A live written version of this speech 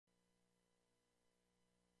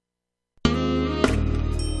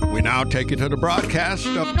We now take you to the broadcast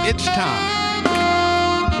of It's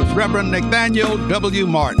Time with Rev Nathaniel W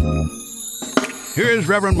Martin. Here's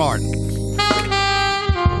Reverend Martin.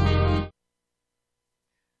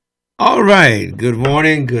 All right. Good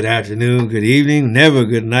morning, good afternoon, good evening, never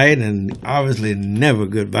good night, and obviously never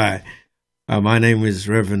goodbye. My name is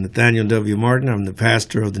Reverend Nathaniel W Martin. I'm the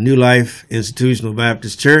pastor of the New Life Institutional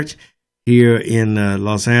Baptist Church here in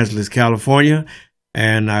Los Angeles, California.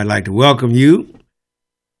 And I'd like to welcome you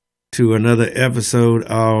to another episode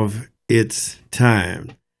of It's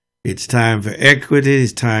Time. It's time for equity.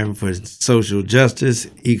 It's time for social justice,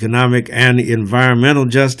 economic and environmental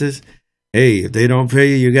justice. Hey, if they don't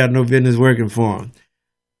pay you, you got no business working for them.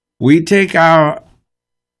 We take our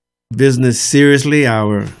business seriously,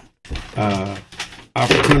 our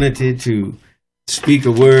opportunity to speak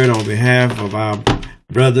a word on behalf of our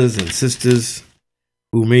brothers and sisters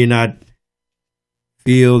who may not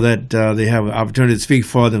feel that they have an opportunity to speak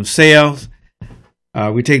for themselves.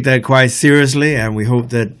 We take that quite seriously, and we hope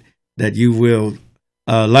that you will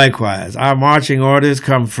likewise. Our marching orders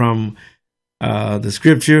come from the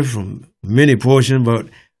scripture, from many portions, but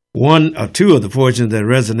one or two of the portions that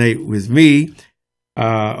resonate with me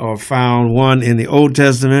are found, one in the Old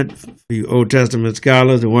Testament for you Old Testament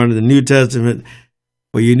scholars, and one in the New Testament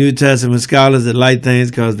for you New Testament scholars that like things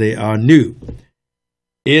because they are new.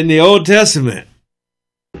 In the Old Testament,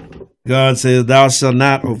 God says, "Thou shalt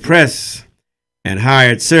not oppress an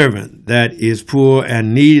hired servant that is poor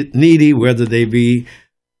and needy, whether they be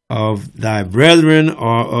of thy brethren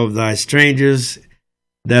or of thy strangers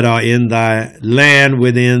that are in thy land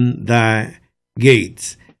within thy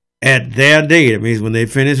gates. At their day," that means when they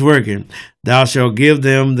finish working, "thou shalt give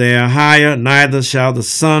them their hire, neither shall the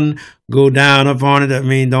sun go down upon it." That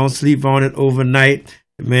means don't sleep on it overnight.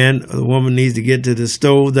 The man or the woman needs to get to the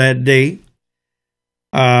stove that day.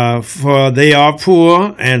 "For they are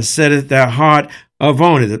poor, and setteth their heart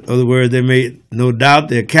upon it." In other words, they may, no doubt,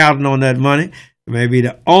 they're counting on that money. It may be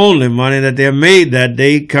the only money that they're made that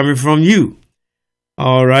day coming from you.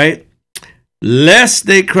 All right. "Lest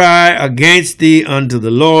they cry against thee unto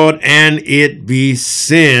the Lord, and it be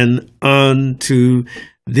sin unto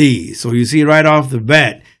thee." So you see right off the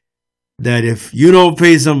bat that if you don't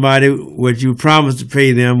pay somebody what you promised to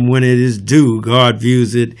pay them when it is due, God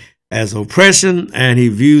views it as oppression, and he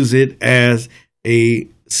views it as a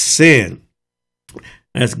sin.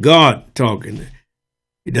 That's God talking.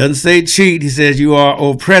 He doesn't say cheat. He says you are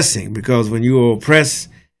oppressing, because when you oppress,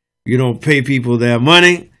 you don't pay people their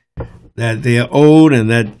money that they are owed and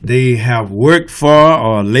that they have worked for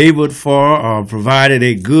or labored for or provided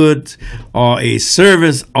a good or a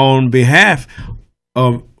service on behalf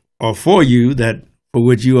of or for you, that for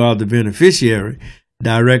which you are the beneficiary,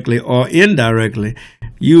 directly or indirectly.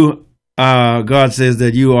 God says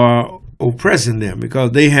that you are oppressing them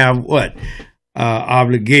because they have what?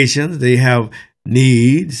 Obligations. They have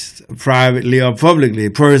needs, privately or publicly,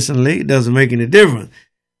 personally. It doesn't make any difference.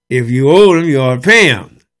 If you owe them, you ought to pay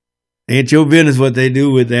them. Ain't your business what they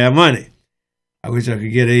do with their money. I wish I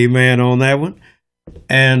could get an amen on that one.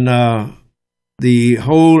 And the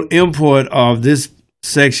whole import of this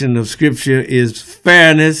section of scripture is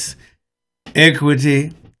fairness,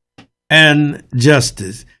 equity, and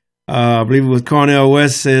justice. I believe it was Cornel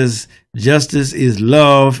West says, "Justice is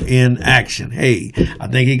love in action." Hey, I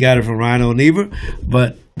think he got it from Rhino Niebuhr,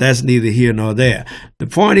 but that's neither here nor there. The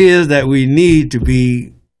point is that we need to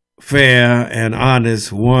be fair and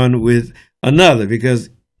honest one with another, because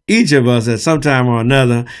each of us at some time or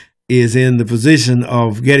another is in the position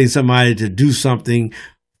of getting somebody to do something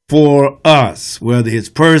for us, whether it's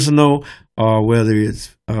personal or whether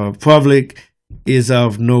it's public, is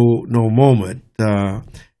of no moment.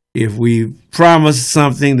 If we promise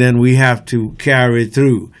something, then we have to carry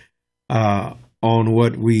through on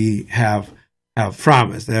what we have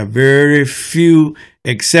promised. There are very few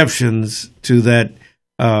exceptions to that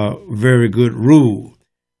very good rule.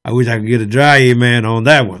 I wish I could get a dry amen on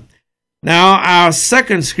that one. Now, our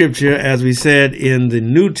second scripture, as we said in the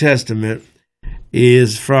New Testament,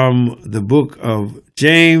 is from the book of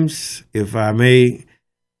James. If I may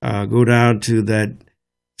go down to that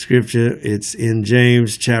scripture, it's in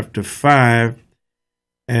James chapter 5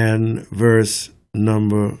 and verse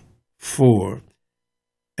number 4.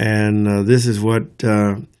 And this is what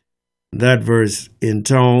that verse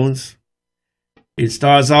intones. It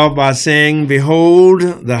starts off by saying, "Behold,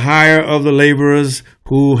 the hire of the laborers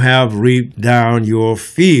who have reaped down your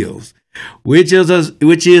fields, which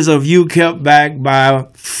is of you kept back by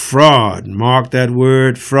fraud." Mark that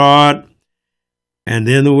word, fraud. And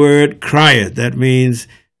then the word crieth. That means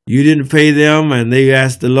you didn't pay them, and they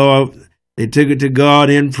asked the Lord, they took it to God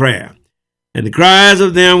in prayer. and the cries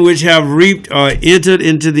of them which have reaped are entered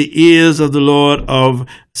into the ears of the Lord of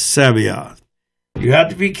Sabaoth. You have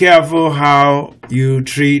to be careful how you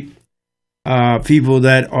treat people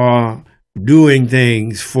that are doing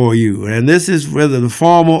things for you. And this is whether the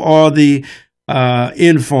formal or the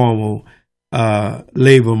informal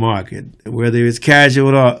labor market, whether it's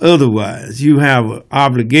casual or otherwise. You have an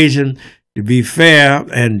obligation to be fair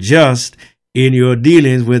and just in your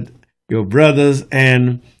dealings with your brothers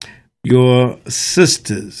and your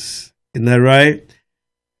sisters. Isn't that right?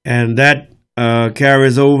 And that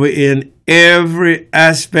carries over in every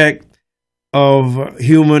aspect of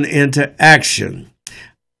human interaction.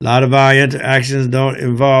 A lot of our interactions don't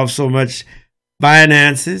involve so much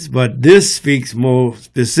finances, but this speaks more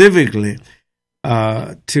specifically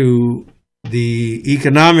to the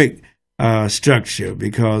economic structure,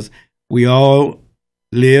 because we all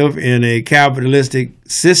live in a capitalistic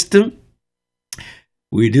system.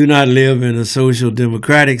 We do not live in a social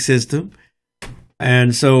democratic system.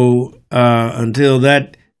 And so until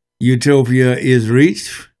that utopia is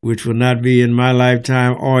reached, which will not be in my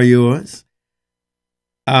lifetime or yours,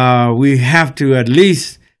 we have to at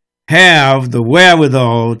least have the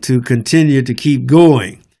wherewithal to continue to keep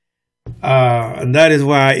going. And that is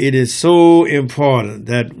why it is so important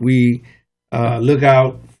that we look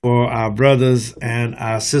out for our brothers and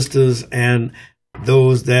our sisters and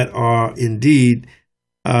those that are indeed,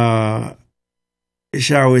 shall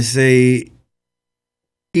we say,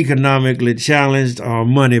 economically challenged or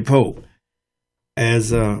money poor,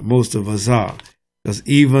 as most of us are. Because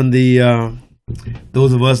even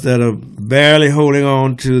those of us that are barely holding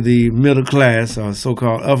on to the middle class or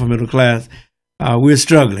so-called upper middle class, we're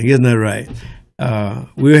struggling, isn't that right?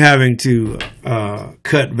 We're having to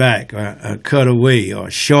cut back or cut away or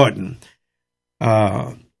shorten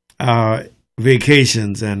our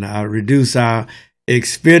vacations and reduce our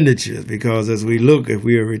expenditures, because as we look, if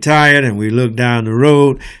we are retired and we look down the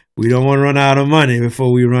road, we don't want to run out of money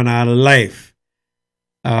before we run out of life,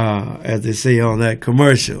 as they say on that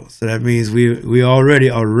commercial. So that means we already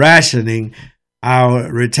are rationing our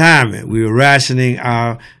retirement. We are rationing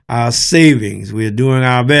our savings. We are doing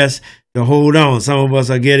our best to hold on. Some of us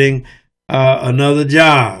are getting another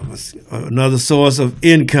job, another source of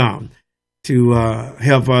income to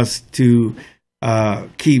help us to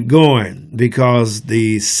keep going, because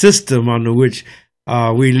the system under which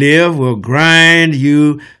we live will grind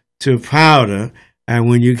you to powder, and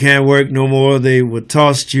when you can't work no more, they will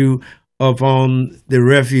toss you up on the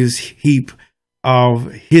refuse heap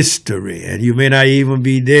of history, and you may not even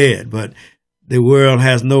be dead, but the world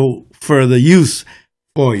has no further use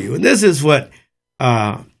for you. And this is what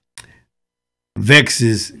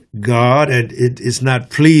vexes God, and it's not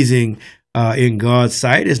pleasing in God's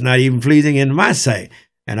sight. It's not even pleasing in my sight.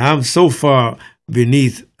 And I'm so far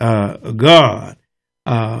beneath God.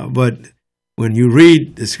 But when you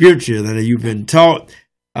read the scriptures and you've been taught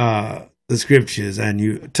the scriptures and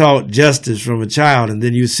you taught justice from a child, and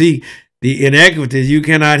then you see the inequities, you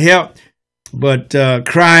cannot help but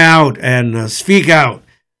cry out and speak out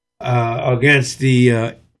against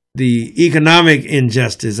the economic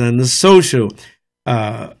injustice and the social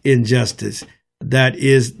injustice that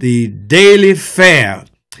is the daily fare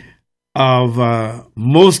of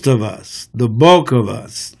most of us, the bulk of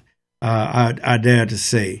us, I dare to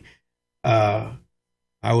say. I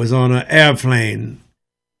was on an airplane,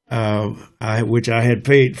 which I had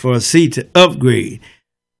paid for a seat to upgrade,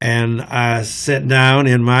 and I sat down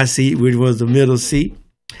in my seat, which was the middle seat,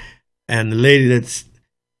 and the lady that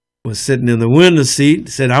was sitting in the window seat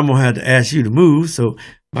said, "I'm going to have to ask you to move so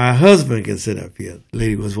my husband can sit up here." The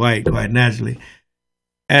lady was white, quite naturally.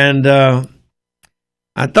 And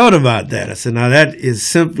I thought about that. I said, now that is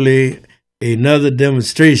simply another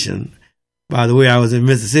demonstration, by the way, I was in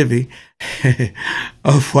Mississippi,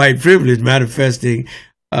 of white privilege manifesting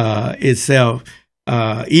itself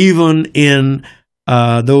even in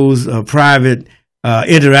those private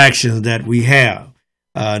interactions that we have.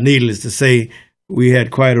 Needless to say, we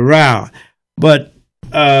had quite a row. But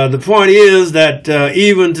the point is that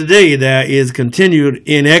even today there is continued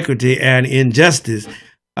inequity and injustice,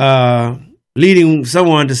 leading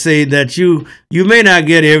someone to say that you may not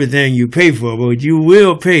get everything you pay for, but you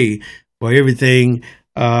will pay for everything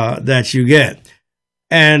that you get.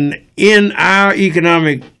 And in our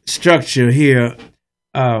economic structure here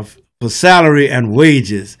for salary and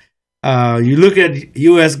wages, you look at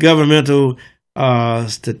U.S. governmental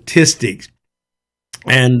statistics,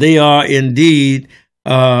 and they are indeed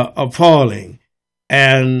appalling.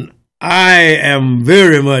 And I am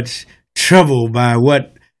very much troubled by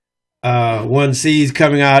what one sees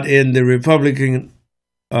coming out in the Republican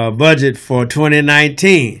budget for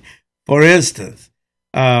 2019. For instance,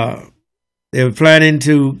 they're planning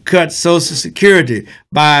to cut Social Security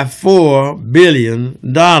by $4 billion.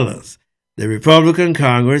 The Republican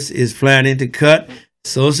Congress is planning to cut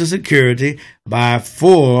Social Security by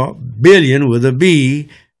 $4 billion with a B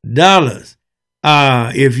dollars.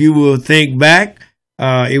 If you will think back,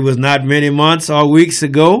 it was not many months or weeks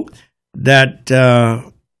ago that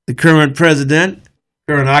the current president,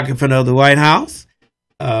 current occupant of the White House,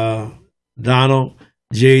 Donald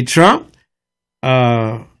J. Trump,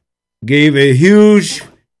 gave a huge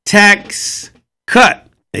tax cut.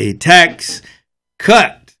 He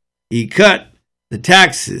cut the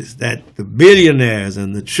taxes that the billionaires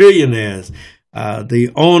and the trillionaires,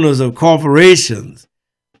 the owners of corporations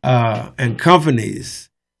and companies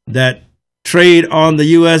that trade on the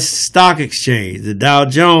U.S. stock exchange, the Dow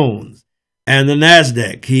Jones and the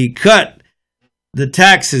NASDAQ. He cut the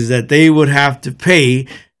taxes that they would have to pay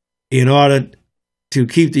in order to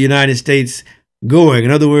keep the United States going. In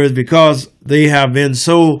other words, because they have been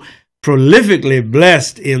so prolifically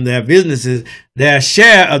blessed in their businesses, their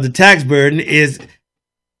share of the tax burden is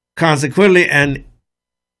consequently and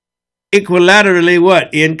equilaterally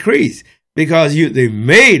what? Increased. Because they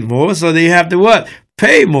made more, so they have to what?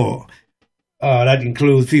 Pay more. That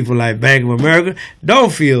includes people like Bank of America.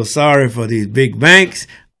 Don't feel sorry for these big banks.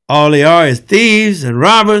 All they are is thieves and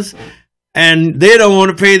robbers, and they don't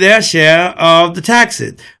want to pay their share of the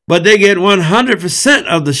taxes. But they get 100%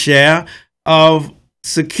 of the share of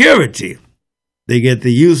security. They get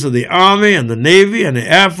the use of the Army and the Navy and the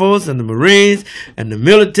Air Force and the Marines and the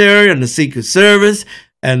military and the Secret Service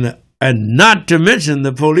and not to mention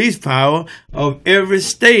the police power of every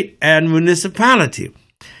state and municipality.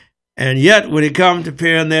 And yet, when it comes to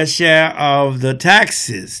paying their share of the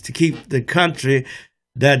taxes to keep the country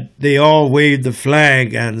that they all wave the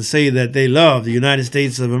flag and say that they love, the United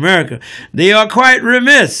States of America, they are quite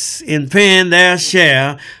remiss in paying their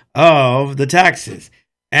share of the taxes.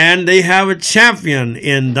 And they have a champion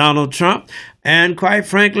in Donald Trump. And quite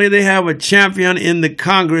frankly, they have a champion in the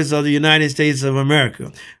Congress of the United States of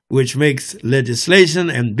America, which makes legislation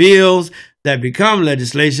and bills that become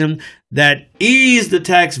legislation that ease the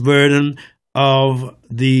tax burden of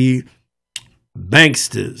the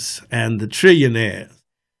banksters and the trillionaires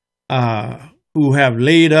who have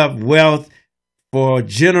laid up wealth for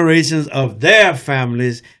generations of their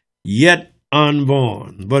families yet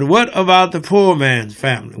unborn. But what about the poor man's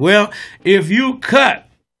family? Well, if you cut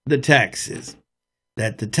the taxes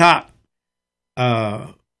that the top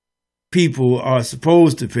people are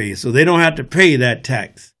supposed to pay, so they don't have to pay that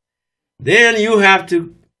tax, then you have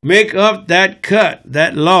to make up that cut,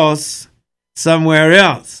 that loss, somewhere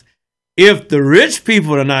else. If the rich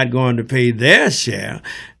people are not going to pay their share,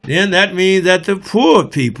 then that means that the poor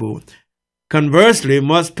people, conversely,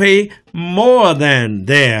 must pay more than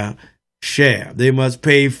their share. They must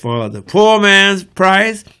pay for the poor man's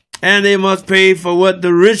price, and they must pay for what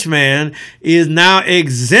the rich man is now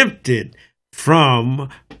exempted from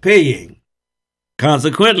paying.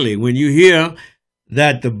 Consequently, when you hear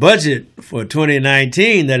that the budget for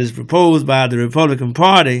 2019 that is proposed by the Republican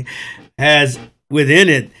Party has within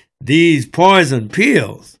it these poison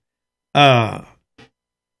pills,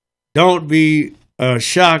 don't be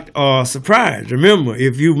shocked or surprised. Remember,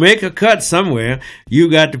 if you make a cut somewhere, you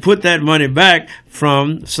got to put that money back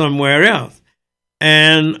from somewhere else.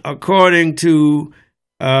 And according to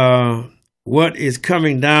what is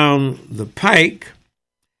coming down the pike,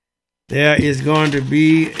 there is going to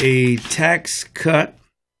be a tax cut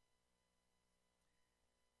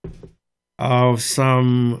of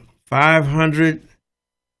some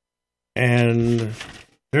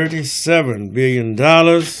 $537 billion.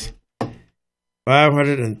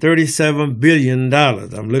 $537 billion.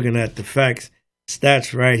 I'm looking at the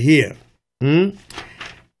stats right here.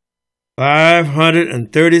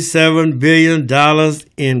 $537 billion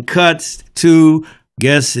in cuts to,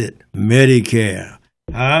 guess it, Medicare.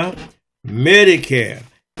 Medicare.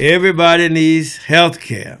 Everybody needs health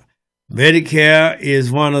care. Medicare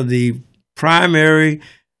is one of the primary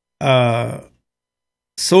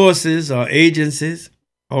sources or agencies,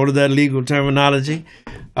 hold of that legal terminology,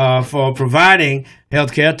 for providing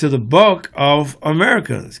health care to the bulk of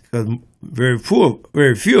Americans, because very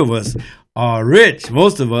few of us are rich.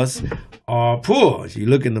 Most of us are poor. If you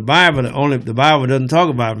look in the Bible, the Bible doesn't talk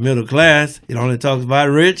about middle class. It only talks about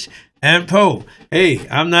rich and poor. Hey,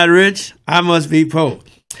 I'm not rich, I must be poor.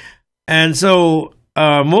 And so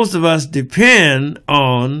most of us depend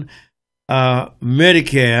on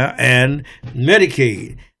Medicare and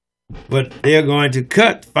Medicaid. But they're going to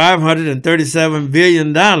cut $537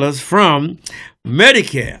 billion from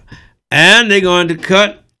Medicare. And they're going to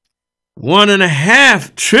cut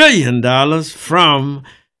 $1.5 trillion from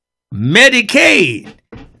Medicaid.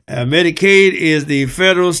 Medicaid is the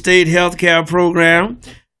federal state health care program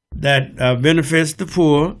that benefits the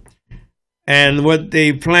poor. And what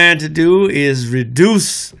they plan to do is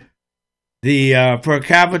reduce the per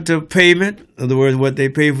capita payment. In other words, what they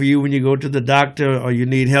pay for you when you go to the doctor or you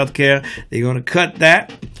need health care. They're going to cut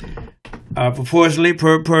that proportionally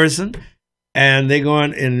per person. And they're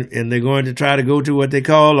going to try to go to what they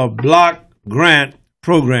call a block grant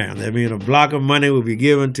program. That means a block of money will be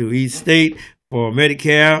given to each state for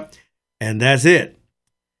Medicare, and that's it.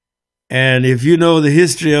 And if you know the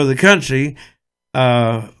history of the country,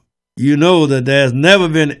 you know that there's never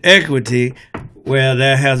been equity where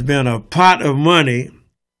there has been a pot of money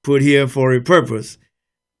put here for a purpose.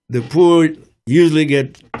 The poor usually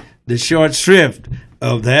get the short shrift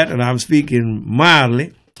of that, and I'm speaking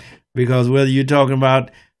mildly, because whether you're talking about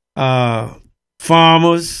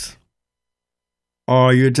farmers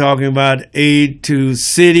or you're talking about aid to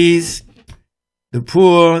cities, the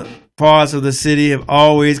poor parts of the city have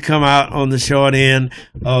always come out on the short end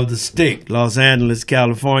of the stick. Los Angeles,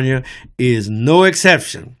 California is no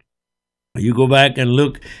exception. You go back and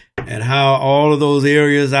look at how all of those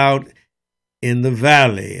areas out in the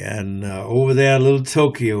valley and over there, Little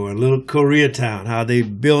Tokyo and Little Koreatown, how they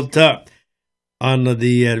built up under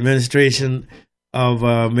the administration of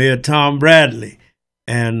Mayor Tom Bradley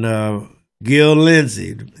and Gil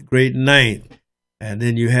Lindsey, the great ninth. And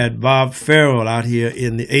then you had Bob Farrell out here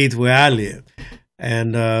in the 8th where I live.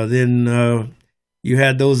 And then you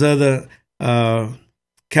had those other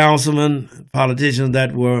councilmen, politicians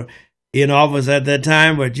that were in office at that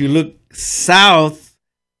time. But you look south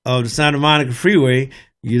of the Santa Monica Freeway,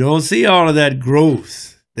 you don't see all of that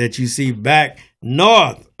growth that you see back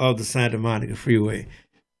north of the Santa Monica Freeway,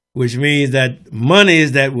 which means that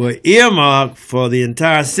monies that were earmarked for the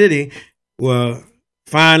entire city were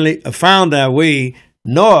finally found their way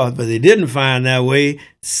north, but they didn't find their way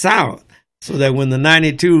south. So that when the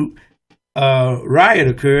 92 riot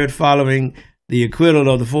occurred following the acquittal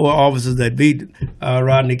of the 4 officers that beat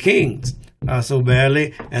Rodney King so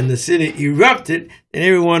badly, and the city erupted, and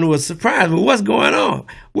everyone was surprised. Well, what's going on?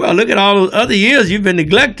 Well, look at all those other years you've been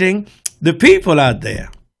neglecting the people out there,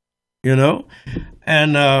 you know?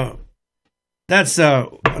 And that's an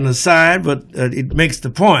aside, but it makes the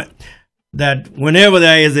point that whenever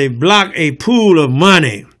there is a pool of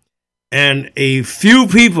money and a few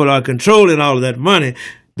people are controlling all of that money,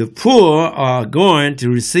 the poor are going to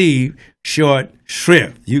receive short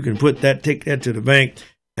shrift. You can take that to the bank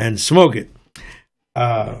and smoke it.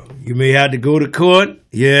 You may have to go to court,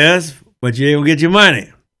 yes, but you ain't gonna get your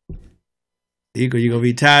money. You're gonna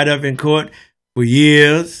be tied up in court for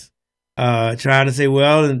years, trying to say,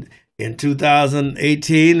 well, in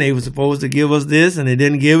 2018, they were supposed to give us this, and they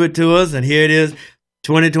didn't give it to us, and here it is,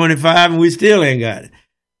 2025, and we still ain't got it.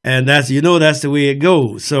 And that's the way it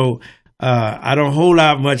goes. So I don't hold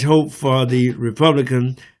out much hope for the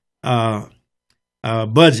Republican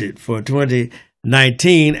budget for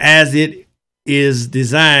 2019 as it is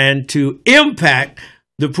designed to impact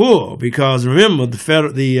the poor, because remember,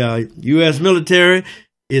 the U.S. military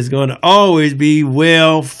is going to always be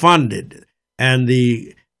well funded, and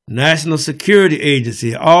the National Security Agency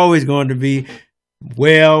is always going to be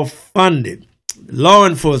well funded. Law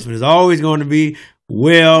enforcement is always going to be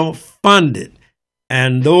well funded,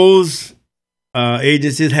 and those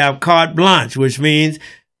agencies have carte blanche, which means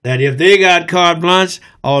that if they got carte blanche,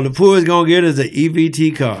 all the poor is going to get is an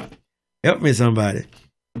EBT card. Help me, somebody.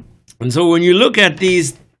 And so when you look at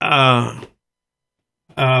these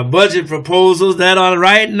budget proposals that are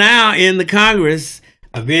right now in the Congress,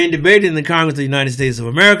 are being debated in the Congress of the United States of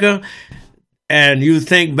America, and you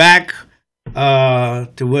think back to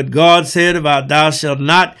what God said about thou shalt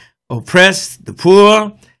not oppress the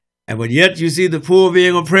poor, but yet you see the poor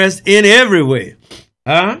being oppressed in every way.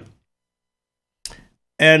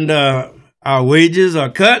 And our wages are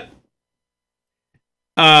cut.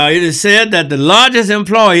 It is said that the largest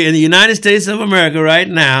employer in the United States of America right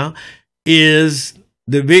now is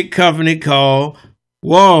the big company called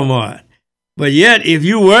Walmart. But yet, if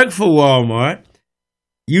you work for Walmart,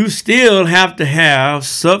 you still have to have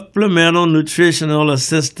supplemental nutritional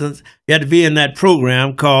assistance. You have to be in that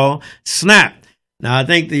program called SNAP. Now, I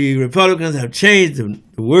think the Republicans have changed the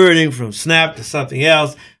wording from SNAP to something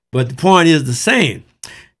else, but the point is the same.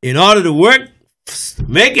 In order to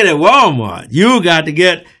make it at Walmart, you got to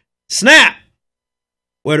get SNAP.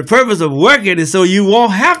 Well, the purpose of working is so you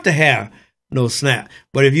won't have to have no SNAP.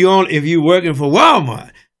 But if you're working for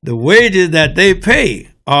Walmart, the wages that they pay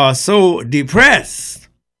are so depressed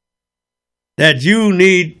that you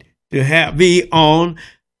need to be on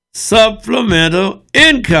supplemental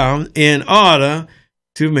income in order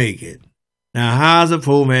to make it. Now, how's a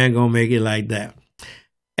poor man going to make it like that?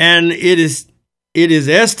 And it is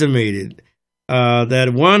estimated that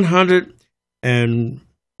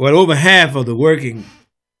over half of the working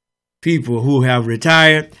people who have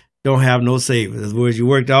retired don't have no savings. In other words, you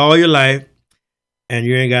worked all your life and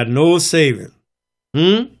you ain't got no savings.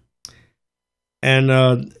 And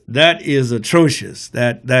that is atrocious.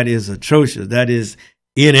 That is atrocious. That is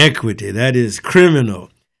inequity. That is criminal.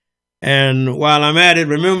 And while I'm at it,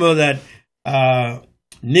 remember that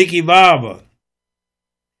Nikki Barber,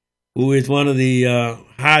 who is one of the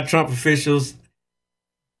high Trump officials,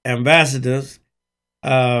 ambassadors,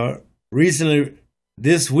 recently,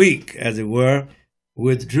 this week, as it were,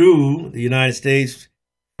 withdrew the United States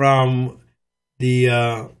from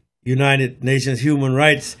the United Nations Human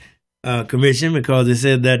Rights Commission because they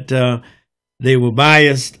said that they were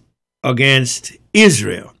biased against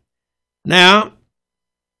Israel. Now,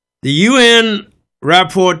 the UN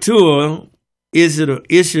rapporteur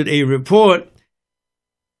issued a report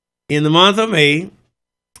in the month of May,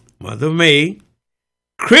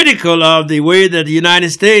 critical of the way that the United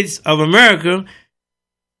States of America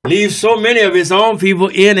leaves so many of its own people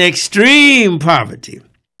in extreme poverty.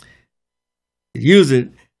 Use it,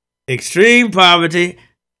 extreme poverty,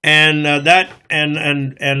 and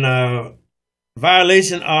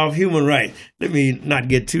violation of human rights. Let me not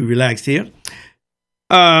get too relaxed here.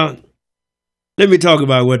 Let me talk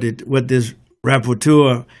about what this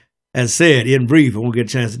rapporteur has said in brief. I won't get a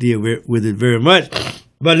chance to deal with it very much,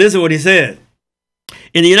 but listen to what he said.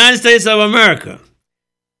 In the United States of America,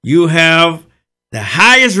 you have the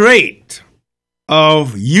highest rate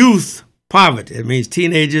of youth poverty. It means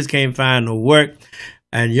teenagers can't find no work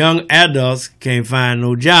and young adults can't find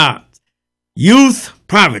no jobs. Youth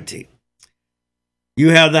poverty. You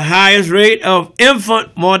have the highest rate of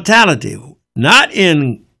infant mortality, not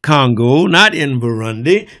in Congo, not in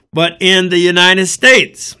Burundi, but in the United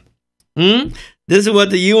States. This is what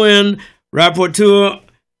the UN rapporteur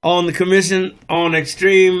on the Commission on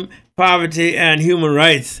Extreme Poverty and Human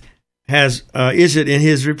Rights has issued in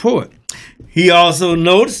his report. He also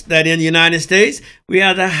notes that in the United States, we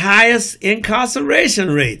have the highest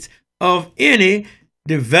incarceration rates of any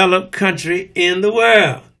developed country in the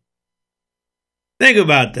world. Think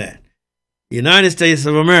about that. The United States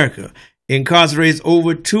of America incarcerates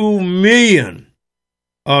over 2 million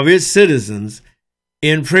of its citizens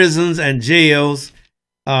in prisons and jails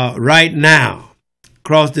right now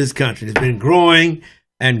across this country. It's been growing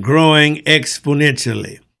and growing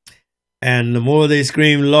exponentially. And the more they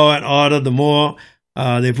scream law and order, the more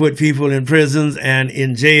they put people in prisons and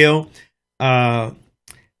in jail.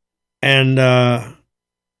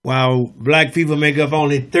 While black people make up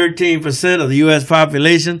only 13% of the U.S.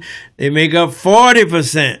 population, they make up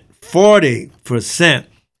 40%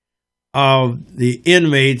 of the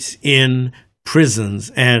inmates in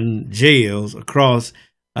prisons and jails across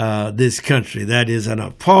this country. That is an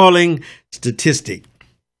appalling statistic.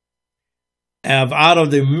 Out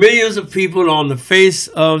of the millions of people on the face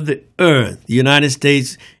of the earth, the United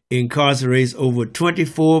States incarcerates over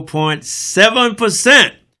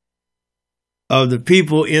 24.7% of the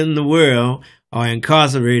people in the world are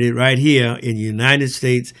incarcerated right here in the United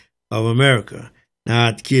States of America. Now,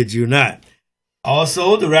 I kid you not.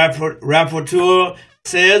 Also, the rapporteur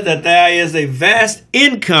says that there is a vast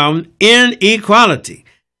income inequality.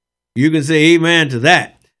 You can say amen to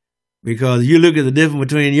that, because you look at the difference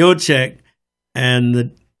between your check and the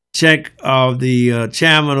check of the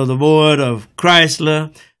chairman of the board of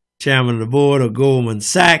Chrysler, chairman of the board of Goldman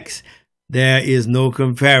Sachs. There is no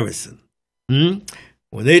comparison. When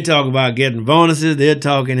they talk about getting bonuses, they're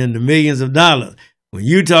talking in the millions of dollars. When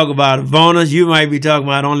you talk about a bonus, you might be talking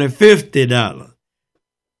about only $50.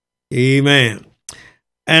 Amen.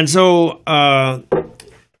 And so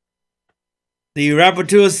the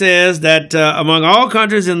rapporteur says that among all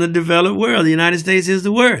countries in the developed world, the United States is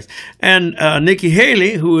the worst. And Nikki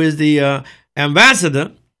Haley, who is the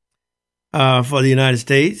ambassador for the United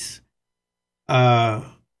States,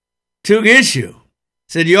 took issue.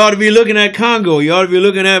 Said you ought to be looking at Congo, you ought to be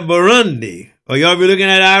looking at Burundi, or you ought to be looking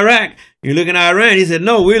at Iraq, you're looking at Iran. He said,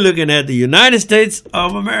 no, we're looking at the United States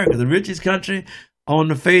of America, the richest country on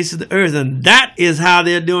the face of the earth. And that is how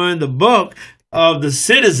they're doing the bulk of the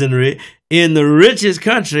citizenry in the richest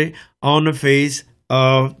country on the face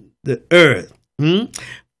of the earth.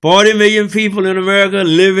 40 million people in America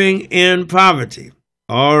living in poverty.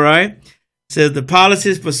 All right. Says the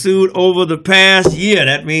policies pursued over the past year,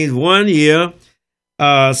 that means 1 year,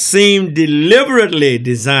 seem deliberately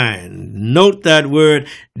designed. Note that word,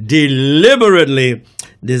 deliberately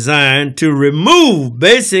designed to remove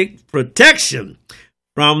basic protection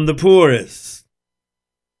from the poorest.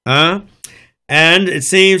 And it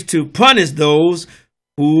seems to punish those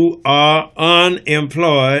who are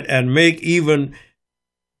unemployed and make even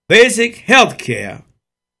basic health care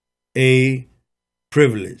a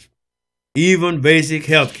privilege. Even basic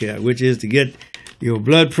health care, which is to get your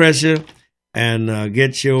blood pressure and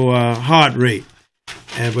get your heart rate.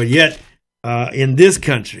 But yet, in this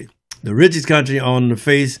country, the richest country on the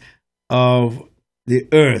face of the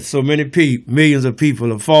earth, so many millions of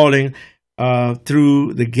people are falling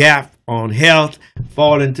through the gap on health,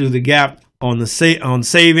 falling through the gap on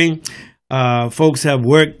saving. Folks have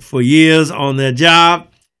worked for years on their job,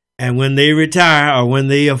 and when they retire or when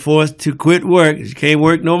they are forced to quit work, you can't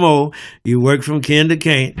work no more. You work from kin to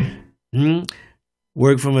kin.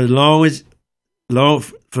 Work from for as long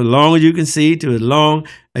as you can see to as long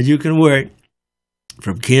as you can work,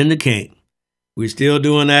 from kin to kin. We're still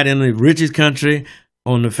doing that in the richest country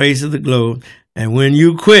on the face of the globe. And when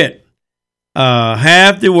you quit,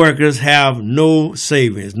 half the workers have no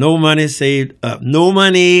savings, no money saved up, no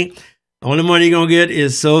money. Only money you're going to get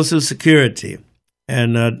is Social Security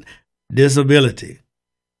and disability.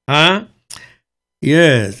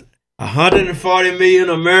 Yes. 140 million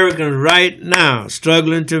Americans right now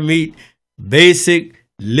struggling to meet basic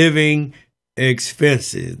living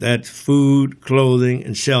expenses. That's food, clothing,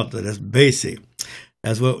 and shelter. That's basic.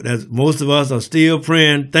 That's most of us are still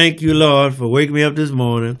praying. Thank you, Lord, for waking me up this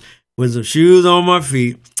morning with some shoes on my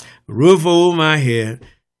feet, a roof over my head,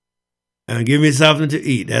 and give me something to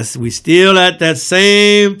eat. We still at that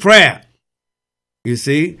same prayer. You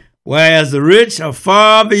see, whereas the rich are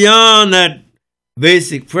far beyond that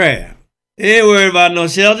basic prayer. They ain't worried about no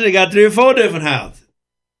shelter. They got 3 or 4 different houses.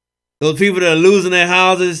 Those people that are losing their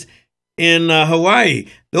houses in Hawaii,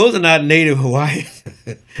 those are not native Hawaiians.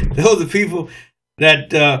 Those are people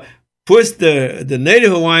that pushed the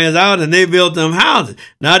native Hawaiians out and they built them houses.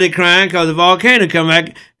 Now they're crying because the volcano come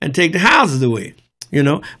back and take the houses away.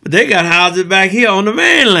 But they got houses back here on the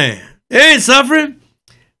mainland. They ain't suffering.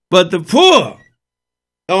 But the poor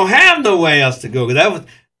don't have nowhere else to go. Because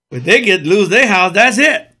if they lose their house, that's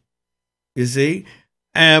it. You see?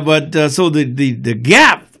 So the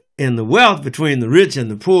gap in the wealth between the rich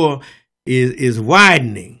and the poor is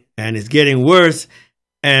widening, and it's getting worse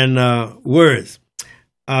and worse.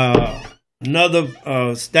 Another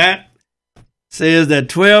stat says that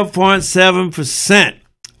 12.7%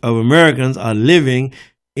 of Americans are living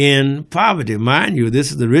in poverty. Mind you,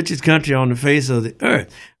 this is the richest country on the face of the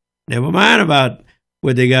earth. Never mind about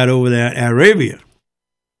what they got over there in Arabia,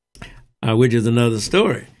 which is another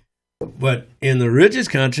story. But in the richest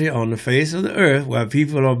country on the face of the earth, where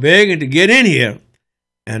people are begging to get in here,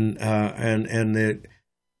 and the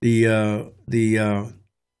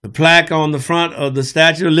plaque on the front of the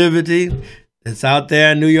Statue of Liberty that's out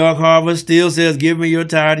there in New York Harbor still says, "Give me your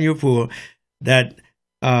tired and your poor." That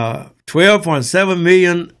 12.7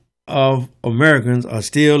 million of Americans are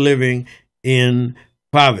still living in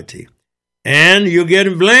poverty, and you're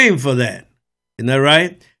getting blamed for that. Isn't that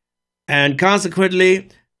right? And consequently,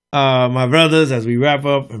 my brothers, as we wrap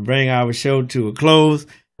up and bring our show to a close,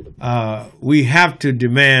 we have to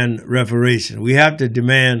demand reparation. We have to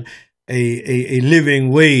demand a living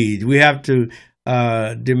wage. We have to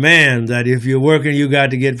demand that if you're working, you got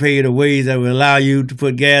to get paid a wage that will allow you to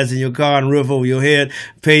put gas in your car and roof over your head,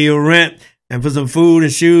 pay your rent, and put some food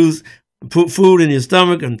and shoes, put food in your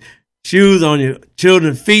stomach and shoes on your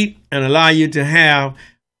children's feet, and allow you to have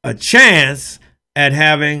a chance at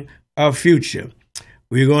having a future.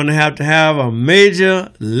 We're going to have a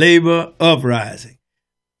major labor uprising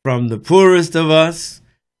from the poorest of us,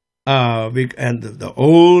 and the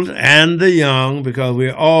old and the young, because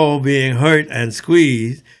we're all being hurt and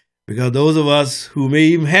squeezed. Because those of us who may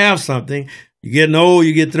even have something, you're getting old,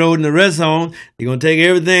 you get thrown in the rest home, they're going to take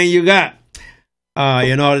everything you got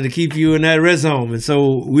in order to keep you in that rest home. And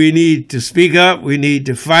so we need to speak up, we need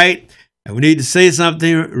to fight, and we need to say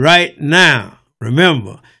something right now.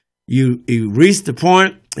 Remember, you reach the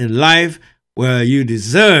point in life where you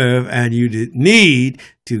deserve and you need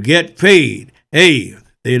to get paid. Hey,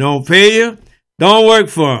 they don't pay you, don't work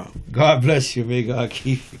for them. God bless you. May God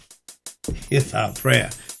keep you. It's our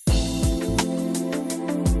prayer.